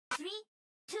Three,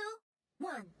 two,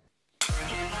 one.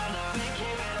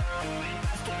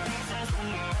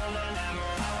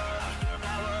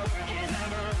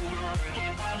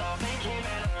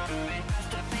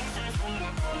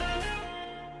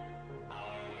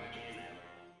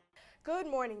 Good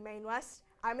morning, Maine West.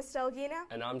 I'm Estelle Guina.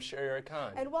 And I'm Sharia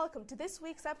Khan. And welcome to this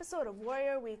week's episode of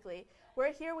Warrior Weekly.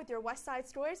 We're here with your West Side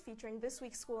stories featuring this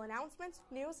week's school announcements,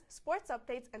 news, sports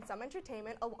updates, and some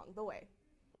entertainment along the way.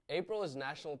 April is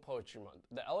National Poetry Month.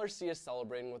 The LRC is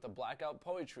celebrating with a blackout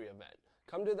poetry event.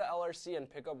 Come to the LRC and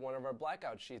pick up one of our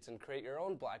blackout sheets and create your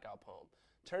own blackout poem.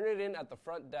 Turn it in at the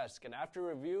front desk, and after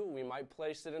review, we might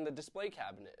place it in the display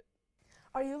cabinet.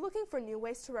 Are you looking for new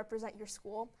ways to represent your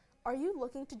school? Are you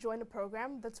looking to join a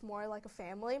program that's more like a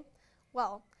family?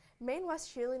 Well, Maine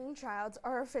West cheerleading tryouts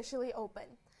are officially open.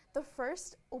 The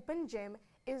first open gym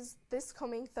is this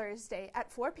coming Thursday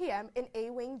at 4 p.m. in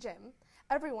A-Wing Gym.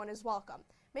 Everyone is welcome.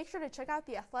 Make sure to check out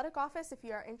the athletic office if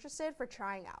you are interested for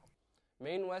trying out.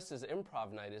 Maine West's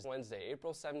Improv Night is Wednesday,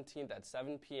 April 17th at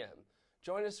 7 p.m.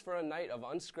 Join us for a night of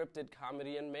unscripted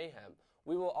comedy and mayhem.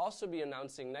 We will also be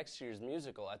announcing next year's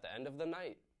musical at the end of the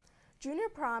night. Junior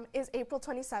Prom is April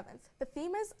 27th. The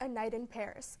theme is A Night in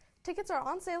Paris. Tickets are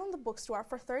on sale in the bookstore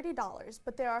for $30,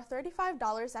 but there are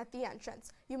 $35 at the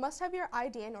entrance. You must have your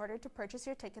ID in order to purchase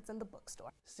your tickets in the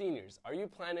bookstore. Seniors, are you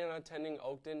planning on attending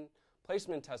Oakton?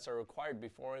 Placement tests are required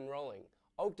before enrolling.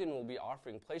 Oakton will be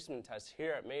offering placement tests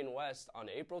here at Maine West on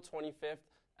April 25th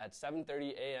at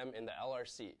 7:30 a.m. in the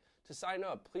LRC. To sign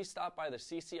up, please stop by the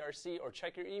CCRC or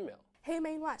check your email. Hey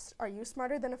Maine West, are you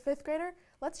smarter than a 5th grader?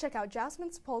 Let's check out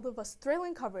Jasmine Sepulveda's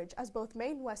thrilling coverage as both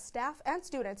Maine West staff and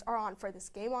students are on for this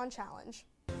Game On challenge.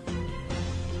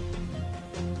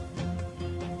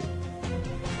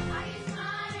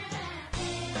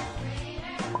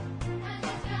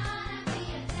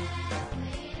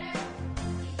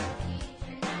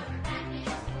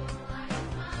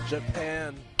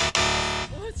 Japan.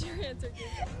 What's your answer,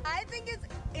 Gabe? I think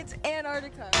it's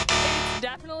Antarctica. It's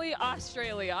definitely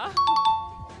Australia.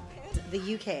 The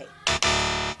UK.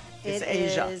 It's It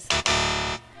Asia. is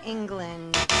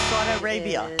England. Saudi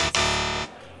Arabia. It is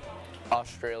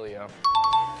Australia.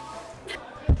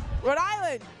 Rhode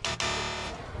Island.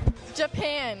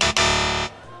 Japan.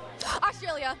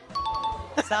 Australia.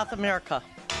 South America.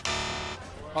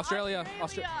 Australia.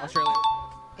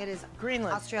 It is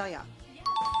Greenland. Australia.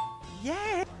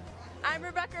 Yay! I'm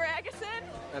Rebecca Ragusin,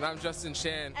 And I'm Justin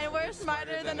Chan. and we're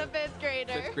smarter than a 5th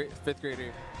grader. Fifth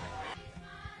grader.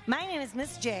 My name is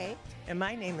Miss J, And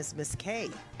my name is Miss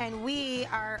K. and we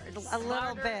are a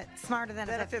little bit smarter than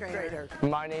a 5th grader.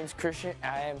 My name's Christian.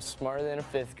 I am smarter than a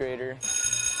 5th grader.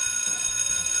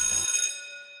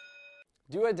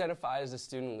 Do you identify as a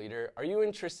student leader? Are you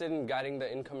interested in guiding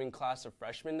the incoming class of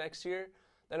freshmen next year?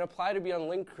 Then apply to be on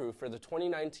Link Crew for the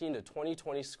 2019 to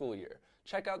 2020 school year.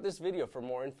 Check out this video for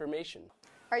more information.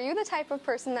 Are you the type of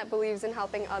person that believes in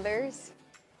helping others?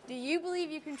 Do you believe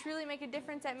you can truly make a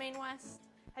difference at Maine West?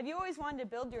 Have you always wanted to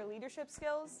build your leadership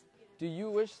skills? Do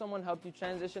you wish someone helped you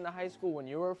transition to high school when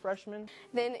you were a freshman?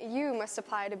 Then you must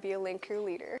apply to be a Link Crew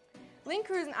leader. Link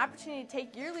Crew is an opportunity to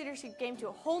take your leadership game to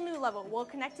a whole new level while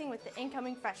connecting with the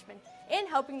incoming freshmen and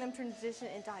helping them transition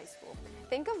into high school.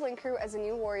 Think of Link Crew as a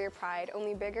new Warrior Pride,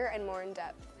 only bigger and more in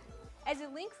depth. As a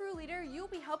Link Crew leader, you'll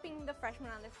be helping the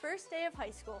freshmen on their first day of high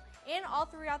school and all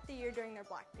throughout the year during their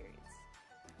block periods.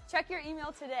 Check your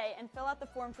email today and fill out the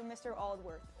form for Mr.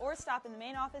 Aldworth, or stop in the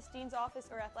main office, dean's office,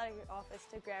 or athletic office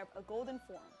to grab a golden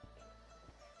form.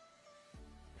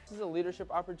 This is a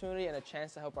leadership opportunity and a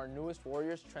chance to help our newest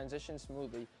warriors transition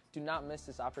smoothly. Do not miss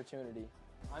this opportunity.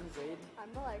 I'm Zaid.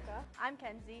 I'm Malika. I'm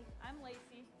Kenzie. I'm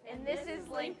Lacey. And this is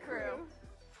Link Crew.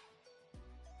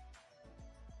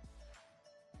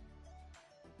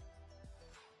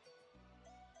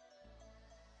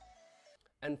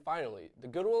 And finally, the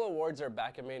Goodwill Awards are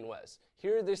back at Maine West.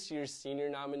 Here are this year's senior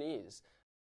nominees.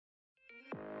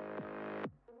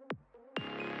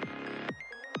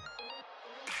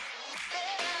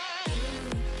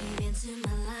 Into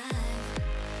my life,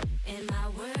 and my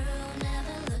world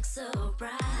never looks so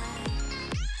bright.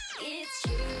 It's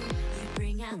you, you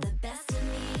bring out the best of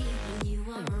me when you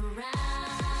are around.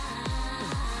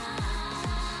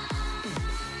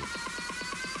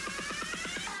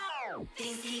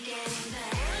 Things keep getting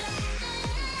better.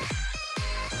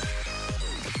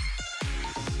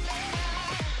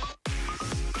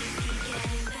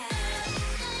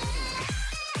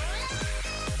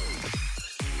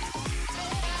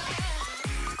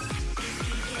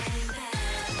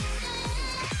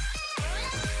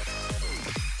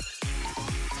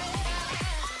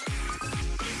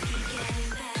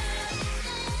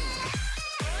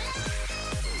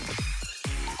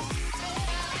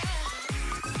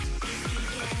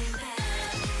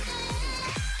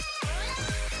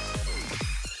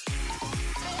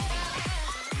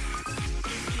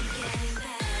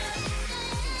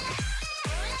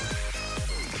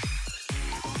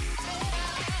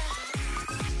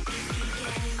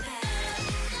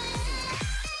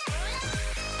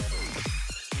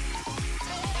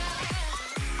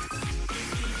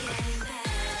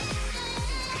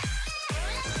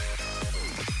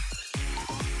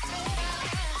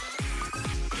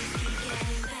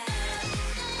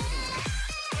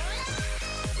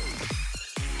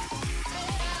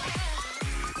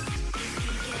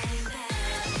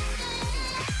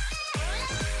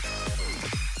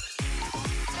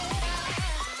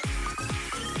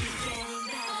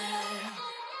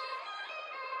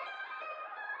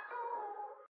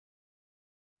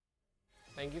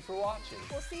 Thank you for watching.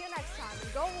 We'll see you next time.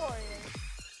 And go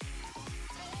Warriors!